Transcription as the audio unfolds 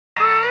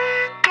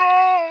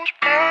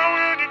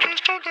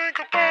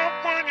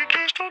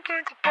don't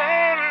think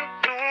about it,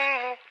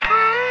 no.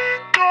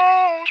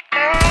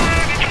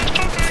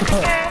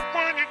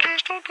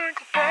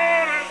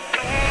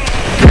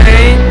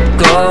 Pain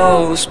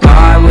goes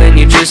by when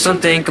you just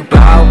don't think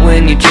about,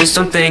 when you just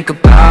don't think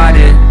about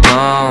it,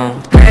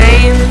 no.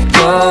 Pain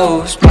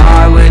goes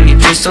by when you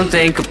just don't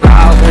think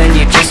about, when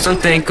you just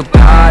don't think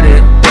about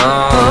it,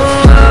 no.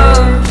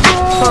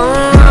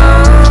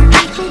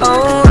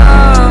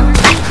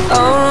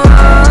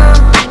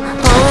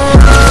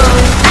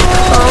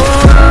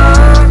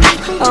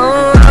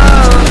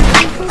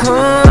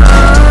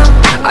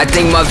 I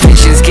think my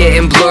vision's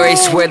getting blurry,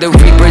 swear the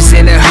reaper's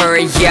in a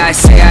hurry. Yeah, I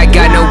say I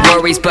got no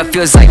worries, but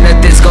feels like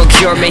nothing's gonna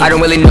cure me. I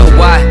don't really know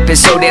why, been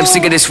so damn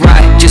sick of this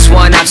ride. Just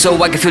one off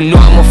so I can feel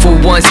normal for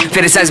once.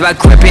 Fantasize about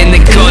gripping the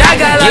gun. I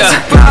got lots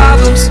of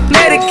problems,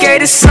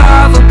 medicated,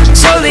 solve them.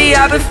 Slowly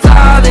I've been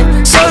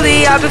falling,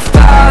 slowly I've been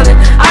falling.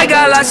 I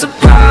got lots of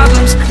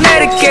problems,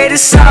 medicated,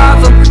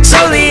 solve them.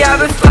 Slowly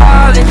I've been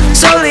falling,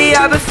 slowly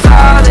I've been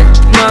falling.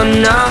 No,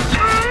 no.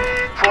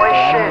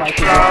 Voices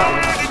loud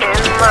in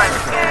my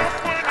head,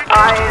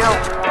 I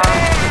don't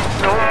want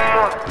no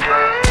more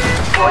pain.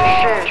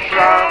 Voices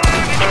loud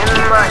in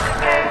my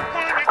head,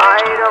 I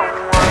don't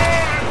want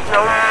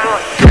no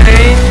more pain.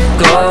 Pain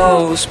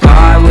goes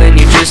by when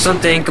you just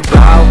don't think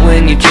about,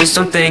 when you just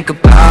don't think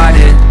about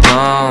it,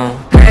 no.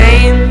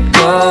 Pain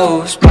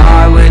goes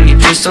by when you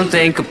just don't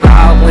think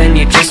about, when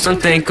you just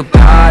don't think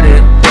about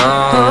it,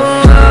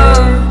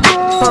 no.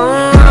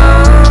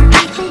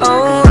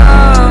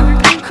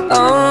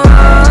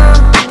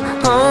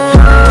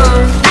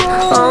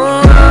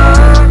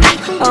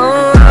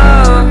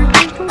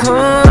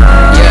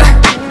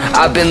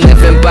 I've been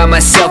living by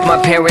myself, my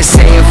parents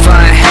saying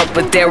find help,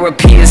 but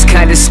therapy is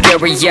kinda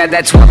scary, yeah,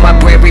 that's what my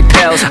brain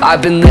repels.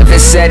 I've been living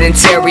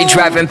sedentary,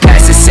 driving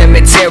past the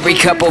cemetery,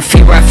 couple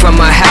feet right from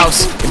my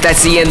house. If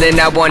that's the end, then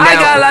I want out. I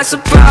got lots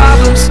of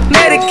problems,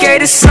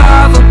 medicated,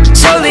 solve them.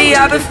 Slowly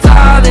I've been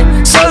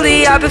falling,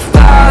 slowly I've been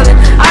falling.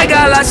 I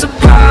got lots of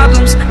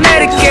problems,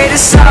 medicated,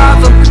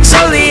 solve them.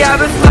 Slowly I've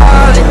been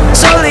falling,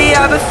 slowly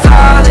I've been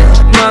falling.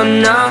 No,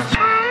 no.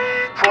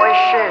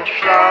 Voices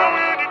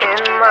loud in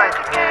my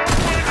head,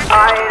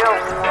 I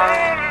don't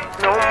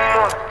want no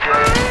more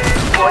pain.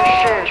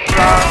 Voices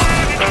loud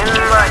in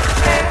my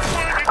head,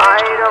 I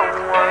don't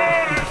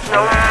want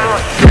no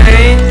more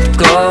pain. Pain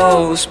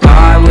goes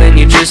by when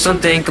you just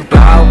don't think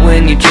about,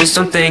 when you just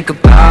don't think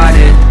about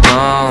it,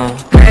 no.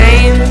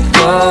 Pain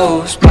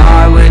goes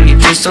by when you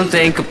just don't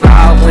think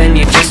about, when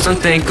you just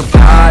don't think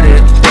about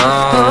it,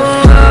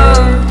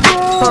 no.